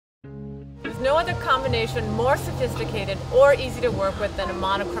no other combination more sophisticated or easy to work with than a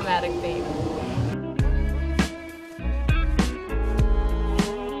monochromatic theme.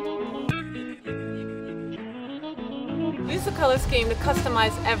 Use the color scheme to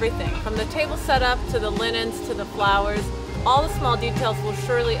customize everything, from the table setup to the linens to the flowers. All the small details will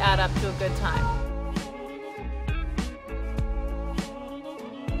surely add up to a good time.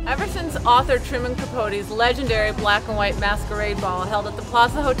 Ever since author Truman Capote's legendary black and white masquerade ball held at the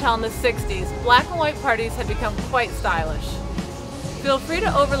Plaza Hotel in the 60s, black and white parties had become quite stylish. Feel free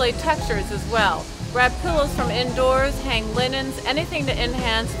to overlay textures as well. Grab pillows from indoors, hang linens, anything to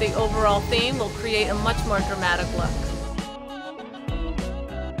enhance the overall theme will create a much more dramatic look.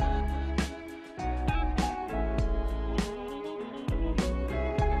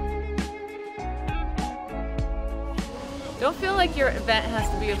 Don't feel like your event has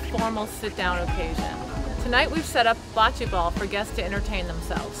to be a formal sit-down occasion. Tonight we've set up bocce ball for guests to entertain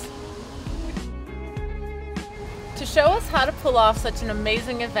themselves. To show us how to pull off such an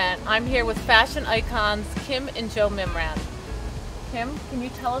amazing event, I'm here with fashion icons Kim and Joe Mimran. Kim, can you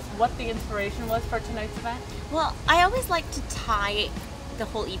tell us what the inspiration was for tonight's event? Well, I always like to tie the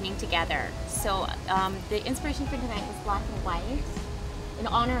whole evening together. So the inspiration for tonight was black and white, in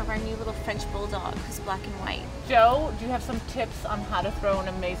honor of our new little French bulldog who's black and white. Joe, do you have some tips on how to throw an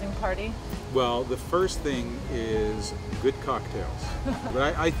amazing party? Well, the first thing is good cocktails.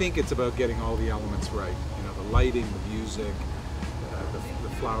 But I think it's about getting all the elements right. You know, the lighting, the music, the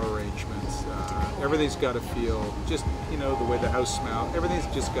flower arrangements. Everything's got to feel just, you know, the way the house smells. Everything's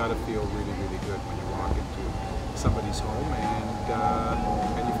just got to feel really, really good when you walk into somebody's home,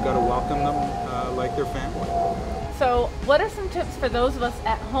 and you've got to welcome them like their family. So what are some tips for those of us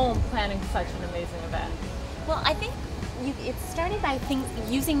at home planning such an amazing event? Well, I think it's starting by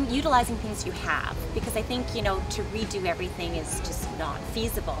utilizing things you have, because I think, you know, to redo everything is just not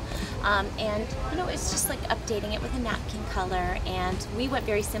feasible. And, you know, it's just like updating it with a napkin color, and we went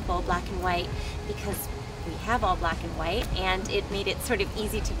very simple, black and white, because we have all black and white, and it made it sort of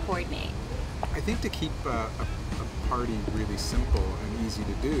easy to coordinate. I think to keep a party really simple and easy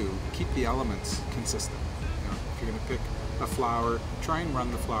to do, keep the elements consistent. If you're going to pick a flower, try and run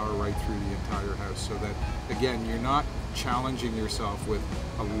the flower right through the entire house, so that, again, you're not challenging yourself with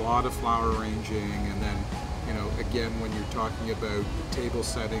a lot of flower arranging, and then, you know, again, when you're talking about table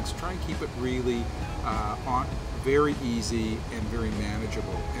settings, try and keep it really very easy and very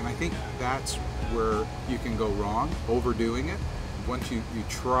manageable. And I think that's where you can go wrong, overdoing it. Once you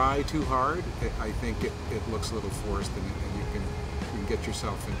try too hard, I think it looks a little forced, and you can get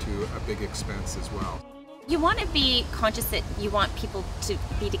yourself into a big expense as well. You want to be conscious that you want people to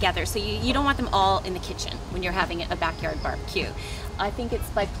be together, so you don't want them all in the kitchen when you're having a backyard barbecue. I think it's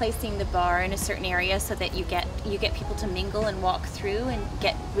by placing the bar in a certain area so that you get people to mingle and walk through and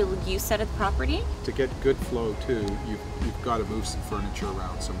get real use out of the property. To get good flow too, you've got to move some furniture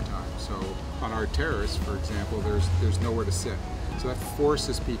around sometimes. So on our terrace, for example, there's nowhere to sit, so that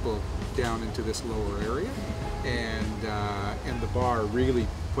forces people down into this lower area, and the bar really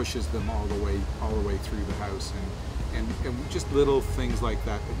pushes them all the way through the house, and just little things like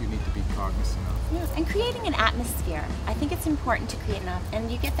that you need to be cognizant of. Yeah, and creating an atmosphere. I think it's important to create and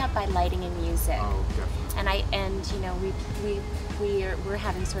you get that by lighting and music. Oh, definitely. And you know, we're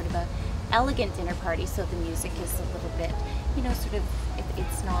having sort of a elegant dinner party, so the music is a little bit, you know, sort of,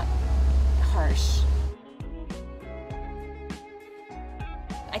 it's not harsh.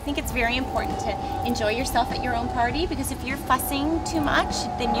 I think it's very important to enjoy yourself at your own party, because if you're fussing too much,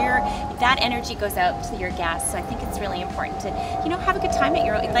 then that energy goes out to your guests. So I think it's really important to, you know, have a good time at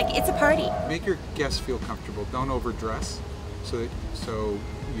your own, like, it's a party. Make your guests feel comfortable. Don't overdress, so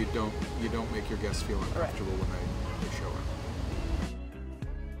you don't make your guests feel uncomfortable when